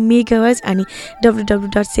 93.8 मेगाहर्ज अनि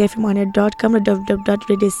www.cfm100.com र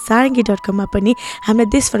www.radiosaranghi.com मा पनि हामीलाई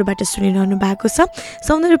देशभरबाट सुनिरहनु भएको छ।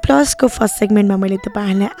 सौन्दर्य प्लसको फर्स्ट सेगमेन्टमा मैले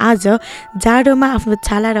तपाईँहरूलाई आज जाडोमा आफ्नो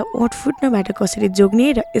छाला र ओठ फुट्नबाट कसरी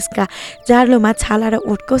जोग्ने र यसका जाडोमा छाला र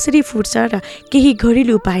ओठ कसरी फुट्छ र केही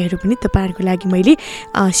घरेलु उपायहरू पनि तपाईँहरूको लागि मैले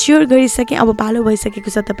सेयर गरिसकेँ। अब पालो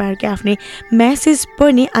भइसकेको छ तपाईँहरूको आफ्नै म्यासेज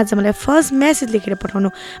पनि। आज मलाई फर्स्ट म्यासेज लेखेर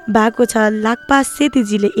पठाउनु भएको छ लाक्पा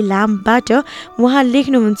सेतीजीले इलामबाट। उहाँ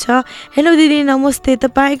लेख्नुहुन्छ, हेलो दिदी नमस्ते,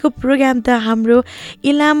 तपाईँको प्रोग्राम त हाम्रो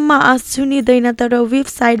इलाममा सुनिँदैन तर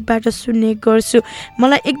वेबसाइटबाट सुन्ने गर्छु,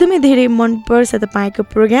 मलाई एकदमै धेरै मनपर्छ तपाईँको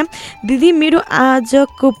प्रोग्राम। दिदी मेरो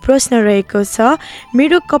आजको प्रश्न रहेको छ,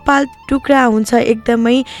 मेरो कपाल टुक्रा हुन्छ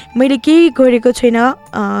एकदमै, मैले केही गरेको छैन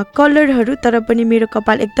कलरहरू तर पनि मेरो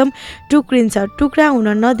कपाल एकदम टुक्रिन्छ, टुक्रा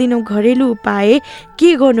हुन नदिनु घरेलु उपाय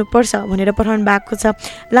के गर्नुपर्छ भनेर पठाउनु भएको छ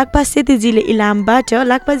लाक्पा सेतीजीले इलामबाट।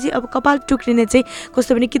 लाक्पाजी, अब कपाल टुक्रिने चाहिँ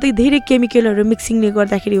कस्तो भने कि त धेरै केमिकलहरू मिक्सिङले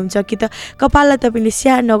गर्दाखेरि हुन्छ, कि त कपाललाई तपाईँले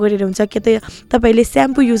स्याहार नगरेर हुन्छ, कि त तपाईँले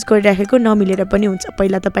स्याम्पू युज गरिराखेको नमिलेर पनि हुन्छ।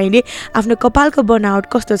 पहिला तपाईँले आफ्नो कपालको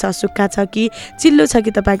बनावट कस्तो छ, सुक्खा छ कि चिल्लो छ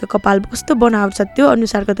कि तपाईँको कपाल कस्तो बनावट छ त्यो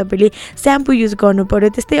अनुसारको तपाईँले स्याम्पू युज गर्नु पर्यो,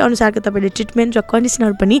 त्यस्तै अनुसारको तपाईँले ट्रिटमेन्ट र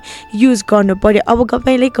कन्डिसनर पनि युज गर्नु पर्यो। अब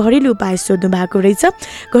तपाईँले घरेलु उपाय सोध्नु भएको रहेछ,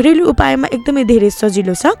 घरेलु उपायमा एकदमै धेरै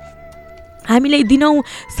सजिलो छ। हामीले दिनौँ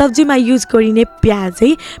सब्जीमा युज गरिने प्याज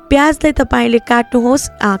है, प्याजलाई तपाईँले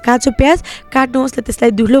काट्नुहोस्, काँचो प्याज काट्नुहोस् र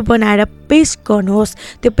त्यसलाई धुलो बनाएर पेस्ट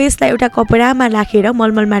गर्नुहोस्। त्यो पेस्टलाई एउटा कपडामा राखेर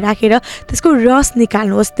मलमलमा राखेर त्यसको रस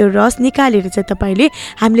निकाल्नुहोस्। त्यो रस निकालेर चाहिँ तपाईँले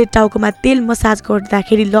हामीले टाउकोमा तेल मसाज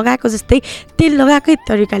गर्दाखेरि लगाएको जस्तै तेल लगाएकै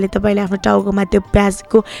तरिकाले तपाईँले आफ्नो टाउकोमा त्यो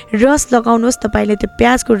प्याजको रस लगाउनुहोस्। तपाईँले त्यो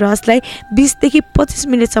प्याजको रसलाई 20 देखि 25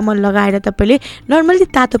 मिनटसम्म लगाएर तपाईँले नर्मली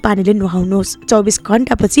तातो पानीले नुहाउनुहोस्। 24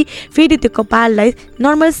 घन्टापछि फेरि त्यो कपाललाई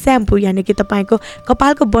नर्मल स्याम्पू यानि कि तपाईँको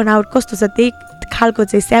कपालको बनावट कस्तो छ त्यही खालको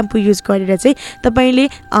चाहिँ स्याम्पू युज गरेर चाहिँ तपाईँले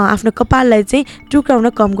आफ्नो कपाललाई चाहिँ टुक्राउन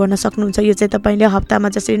कम गर्न सक्नुहुन्छ। यो चाहिँ तपाईँले हप्तामा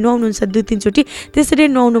जसरी नुहाउनुहुन्छ 2-3 चोटि त्यसरी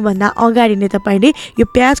नुहाउनुभन्दा अगाडि नै तपाईँले यो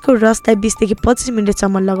प्याजको रसलाई 20 देखि 25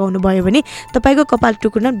 मिनेटसम्म लगाउनु भयो भने तपाईँको कपाल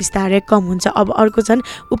टुक्रुन बिस्तारै कम हुन्छ। अब अर्को छन्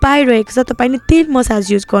उपाय रहेको छ, तपाईँले तेल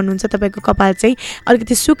मसाज युज गर्नुहुन्छ, तपाईँको कपाल चाहिँ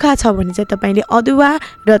अलिकति सुक्खा छ भने चाहिँ तपाईँले अदुवा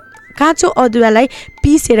र काँचो अदुवालाई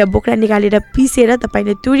पिसेर बोक्रा निकालेर पिसेर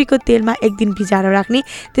तपाईँले तुरीको तेलमा 1 दिन भिजाएर राख्ने।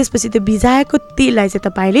 त्यसपछि त्यो भिजाएको तेललाई चाहिँ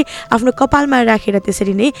तपाईँले आफ्नो कपालमा राखेर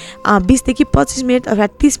त्यसरी नै 20 देखि 25 मिनट अथवा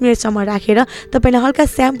 30 मिनटसम्म राखेर तपाईँले हल्का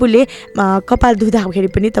स्याम्पूले कपाल धुँदाखेरि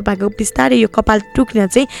पनि तपाईँको बिस्तारै यो कपाल टुक्न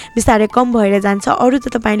चाहिँ बिस्तारै कम भएर जान्छ। अरू त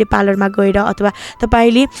तपाईँले पार्लरमा गएर अथवा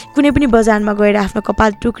तपाईँले कुनै पनि बजारमा गएर आफ्नो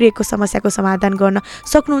कपाल टुक्रिएको समस्याको समाधान गर्न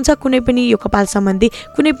सक्नुहुन्छ, कुनै पनि यो कपाल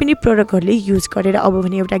सम्बन्धी कुनै पनि प्रडक्टहरूले युज गरेर। अब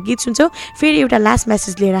भने एउटा गीत सुन्छौँ, फेरि एउटा लास्ट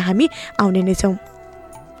मेसेज लिएर हामी आउने नै छौँ।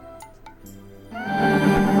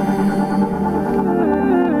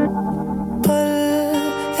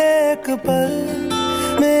 एक पल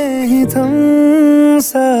में ही थम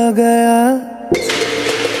सा गया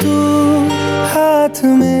तू, हाथ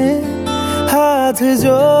में हाथ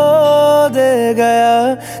जो दे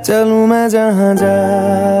गया, चलूं मैं जहाँ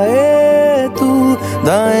जाए तू,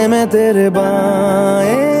 दाएं में तेरे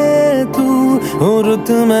बाएं तू, रुत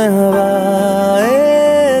में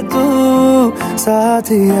हवाए तू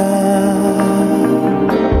साथिया,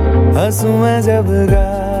 हंसू मैं जब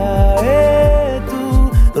गाए तू,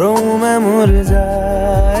 रोऊं मैं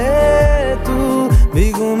मुरझाए तू,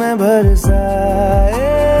 भीगू मैं बरसाए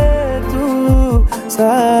तू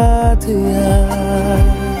साथिया।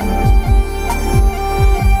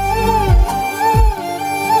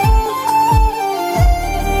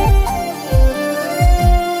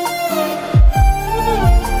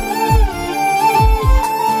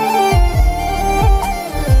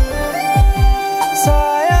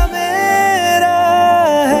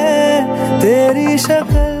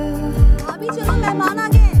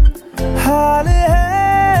 हाल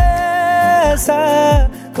है ऐसा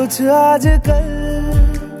कुछ आजकल,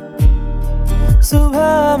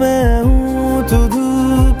 सुबह मैं हूँ तू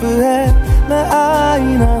धूप है, मैं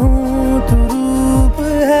आईना हूँ तू रूप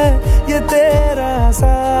है, ये तेरा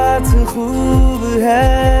साथ खूब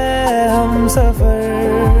है हम सफर।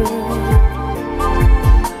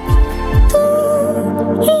 तू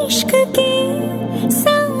इश्क के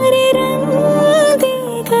सारे रंग दे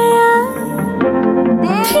गया,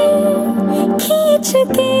 खींच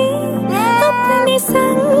के अपने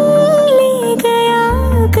संग ले गया,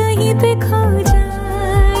 कहीं पे खो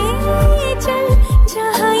जाए चल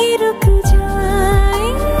जहाँ ये रुक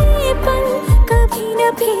जाए पल, कभी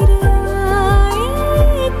न फिर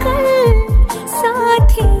आए कल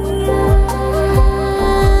साथिया।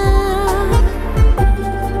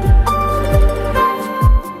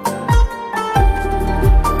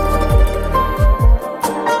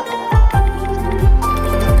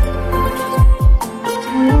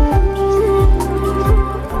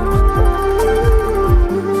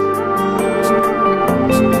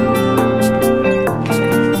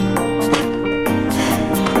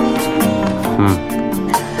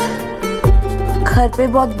 घर पे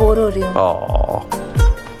बहुत बोर हो रही हूँ,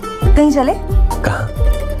 कहीं चले? कहाँ?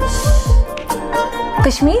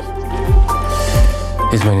 कश्मीर?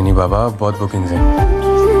 इस महीने नहीं बाबा, बहुत बुकिंग्स हैं,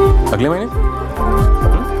 अगले महीने।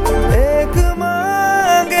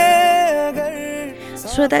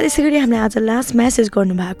 श्रोता, त्यसै गरी हामीले आज लास्ट मेसेज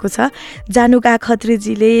गर्नुभएको छ। जानुका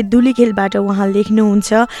खत्रीजीले दुलीखेलबाट उहाँ लेख्नुहुन्छ,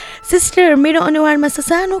 सिस्टर मेरो अनुहारमा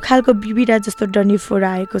सानो खालको बिबिरा जस्तो डन्डीफोर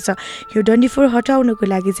आएको छ, यो डन्डीफोर हटाउनको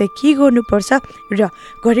लागि चाहिँ के गर्नुपर्छ र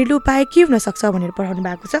घरेलु उपाय के हुनसक्छ भनेर पठाउनु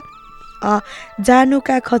भएको छ।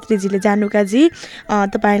 जानुका खत्रीजीले, जानुकाजी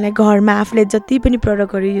तपाईँलाई घरमा आफूले जति पनि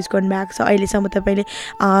प्रडक्टहरू युज गर्नुभएको छ अहिलेसम्म तपाईँले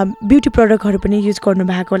ब्युटी प्रडक्टहरू पनि युज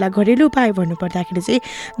गर्नुभएको होला। घरेलु उपाय भन्नुपर्दाखेरि चाहिँ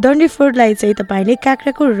डन्डीफोरलाई चाहिँ तपाईँले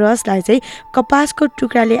काँक्राको रसलाई चाहिँ कपासको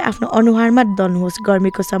टुक्राले आफ्नो अनुहारमा दल्नुहोस्।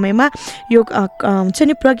 गर्मीको समयमा यो हुन्छ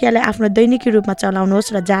नि प्रक्रियालाई आफ्नो दैनिकी रूपमा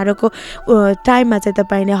चलाउनुहोस् र जाडोको टाइममा चाहिँ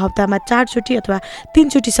तपाईँले हप्तामा 4 चोटि अथवा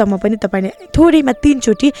 3 चोटिसम्म पनि तपाईँले थोरैमा 3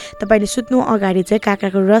 चोटि तपाईँले सुत्नु अगाडि चाहिँ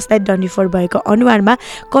काँक्राको रसलाई डन्डीफोर भएको अनुहारमा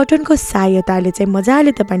कटनको सहायताले चाहिँ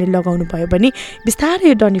मजाले तपाईँले लगाउनु भयो भने बिस्तारै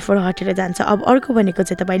यो डन्डीफोर हटेर जान्छ। अब अर्को भनेको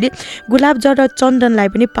चाहिँ तपाईँले गुलाब जल र चन्दनलाई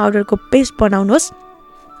पनि पाउडरको पेस्ट बनाउनुहोस्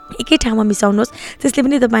एकै ठाउँमा मिसाउनुहोस्। त्यसले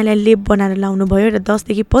पनि तपाईँलाई लेप बनाएर लाउनु भयो र 10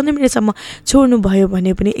 देखि 15 मिनटसम्म छोड्नु भयो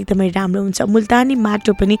भने पनि एकदमै राम्रो हुन्छ। मुल्तानी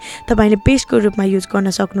माटो पनि तपाईँले पेस्टको रूपमा युज गर्न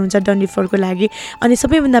सक्नुहुन्छ डन्डिफोरको लागि। अनि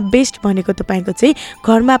सबैभन्दा बेस्ट भनेको तपाईँको चाहिँ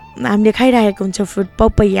घरमा हामीले खाइरहेको हुन्छ फ्रुट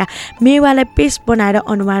पपैया, मेवालाई पेस्ट बनाएर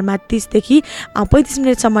अनुहारमा 30 देखि 35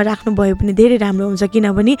 मिनटसम्म राख्नुभयो भने धेरै राम्रो हुन्छ।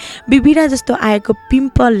 किनभने बिबिरा जस्तो आएको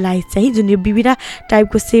पिम्पललाई चाहिँ, जुन यो बिबिरा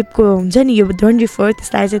टाइपको सेपको हुन्छ नि यो डन्डिफोर,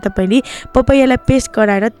 त्यसलाई चाहिँ तपाईँले पपैयालाई पेस्ट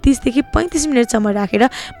गराएर 30 देखि 35 मिनटसम्म राखेर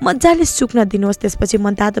मजाले सुक्न दिनुहोस्। त्यसपछि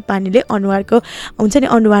मनतातो पानीले अनुहारको हुन्छ नि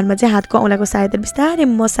अनुहारमा चाहिँ हातको औँलाको सहायताले बिस्तारै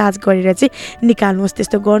मसाज गरेर चाहिँ निकाल्नुहोस्।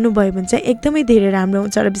 त्यस्तो गर्नुभयो भने चाहिँ एकदमै धेरै राम्रो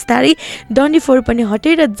हुन्छ र बिस्तारै डन्डिफोर पनि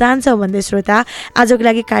हटेर जान्छ। भन्दै श्रोता, आजको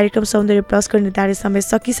लागि कार्यक्रम सौन्दर्य प्लसको निर्धारित समय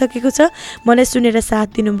सकिसकेको छ। मलाई सुनेर साथ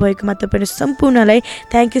दिनुभएकोमा तपाईँहरू सम्पूर्णलाई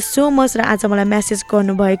थ्याङ्क यू सो मच। र आज मलाई मेसेज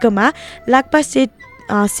गर्नुभएकोमा लाक्पा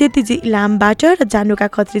सेतीजी इलामबाट र जानुका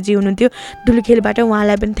खत्रीजी हुनुहुन्थ्यो डुलुखेलबाट,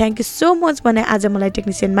 उहाँलाई पनि थ्याङ्क यू सो मच भने आज मलाई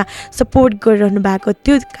टेक्निसियनमा सपोर्ट गरिरहनु भएको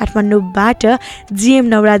थियो। काठमाडौँबाट जिएम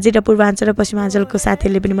नवराजी र पूर्वाञ्चल र पश्चिमाञ्चलको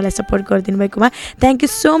साथीहरूले पनि मलाई सपोर्ट गरिदिनु भएकोमा थ्याङ्क यू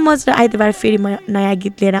सो मच। र आइतबार फेरि म नयाँ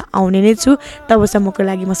गीत लिएर आउने नै छु। तबसम्मको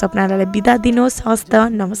लागि म सपनालाई बिदा दिनुहोस्। हस्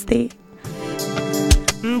त, नमस्ते।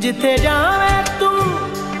 जिथे जावे तू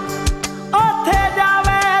ओथे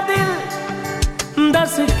जावे दिल,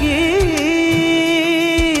 दस की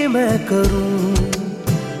मैं करूं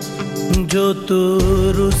जो तू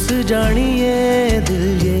रुस जानिए, दिल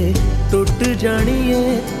ये टूट जानिए,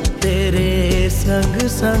 तेरे संग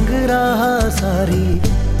संग राह सारी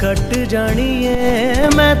कट जानिए।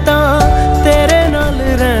 मैं ता तेरे नाल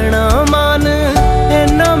रहना मान,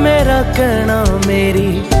 इन्ना मेरा कहना,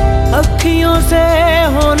 मेरी अखियों से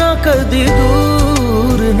होना कदी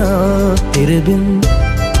दूर ना। तेरे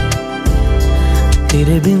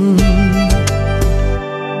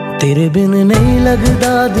बिन नहीं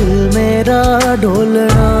लगदा दिल मेरा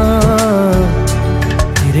ढोलना,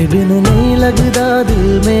 तेरे बिन नहीं लगदा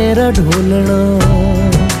दिल मेरा ढोलना।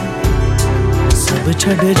 सब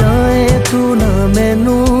छड़ जाए तू ना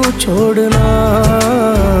मैनू छोड़ना,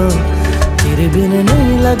 तेरे बिन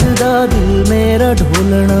नहीं लगदा दिल मेरा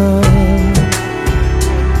ढोलना।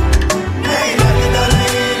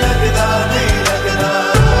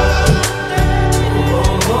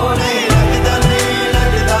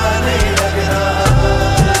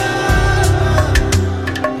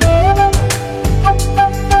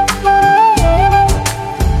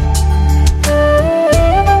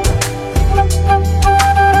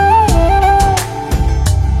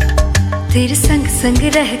 तेरे संग संग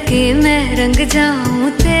रह के मैं रंग जाऊं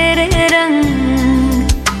तेरे रंग,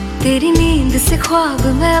 तेरी नींद से ख्वाब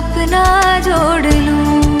मैं अपना जोड़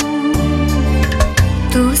लूं।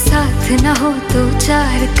 तू साथ ना हो तो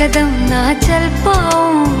 4 कदम ना चल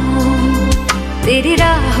पाऊं, तेरी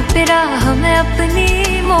राह पे राह मैं अपनी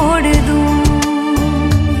मोड़ दूं।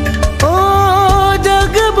 ओ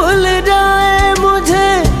जग भूल जाए मुझे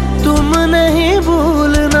तुम नहीं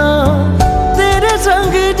भूलना, तेरे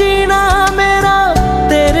संग जीना मेरा,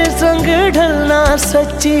 तेरे संग ढलना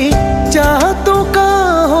सच्ची चाहतों का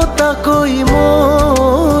होता कोई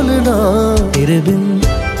मोल ना। तेरे बिन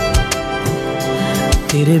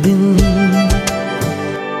तेरे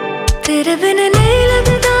बिन